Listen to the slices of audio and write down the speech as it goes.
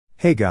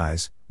Hey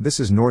guys, this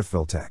is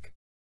Northville Tech.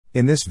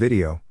 In this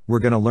video, we're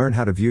going to learn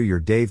how to view your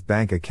Dave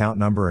Bank account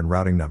number and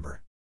routing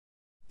number.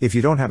 If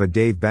you don't have a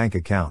Dave Bank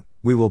account,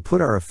 we will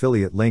put our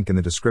affiliate link in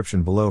the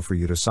description below for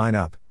you to sign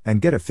up and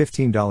get a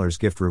 $15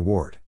 gift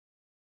reward.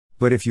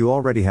 But if you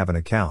already have an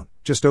account,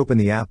 just open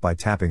the app by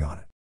tapping on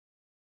it.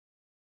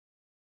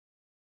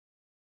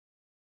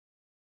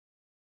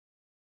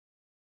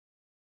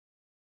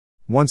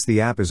 Once the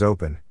app is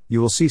open,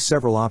 you will see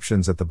several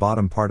options at the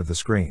bottom part of the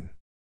screen.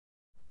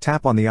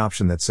 Tap on the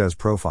option that says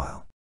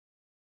Profile.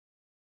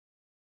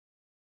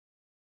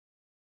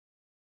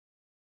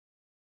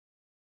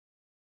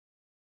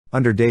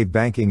 Under Dave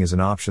Banking is an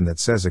option that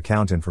says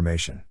Account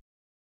Information.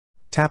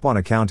 Tap on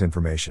Account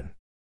Information.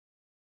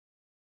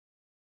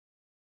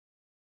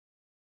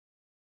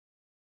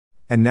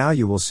 And now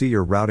you will see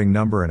your routing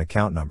number and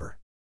account number.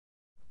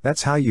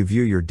 That's how you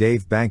view your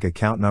Dave Bank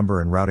account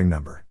number and routing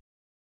number.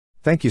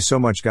 Thank you so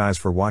much guys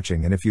for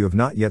watching, and if you have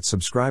not yet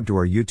subscribed to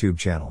our YouTube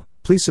channel,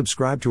 please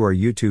subscribe to our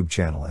YouTube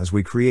channel as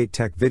we create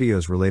tech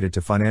videos related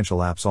to financial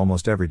apps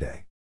almost every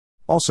day.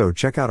 Also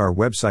check out our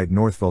website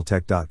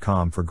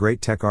northvilletech.com for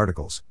great tech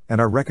articles,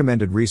 and our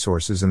recommended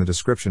resources in the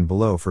description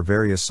below for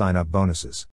various sign-up bonuses.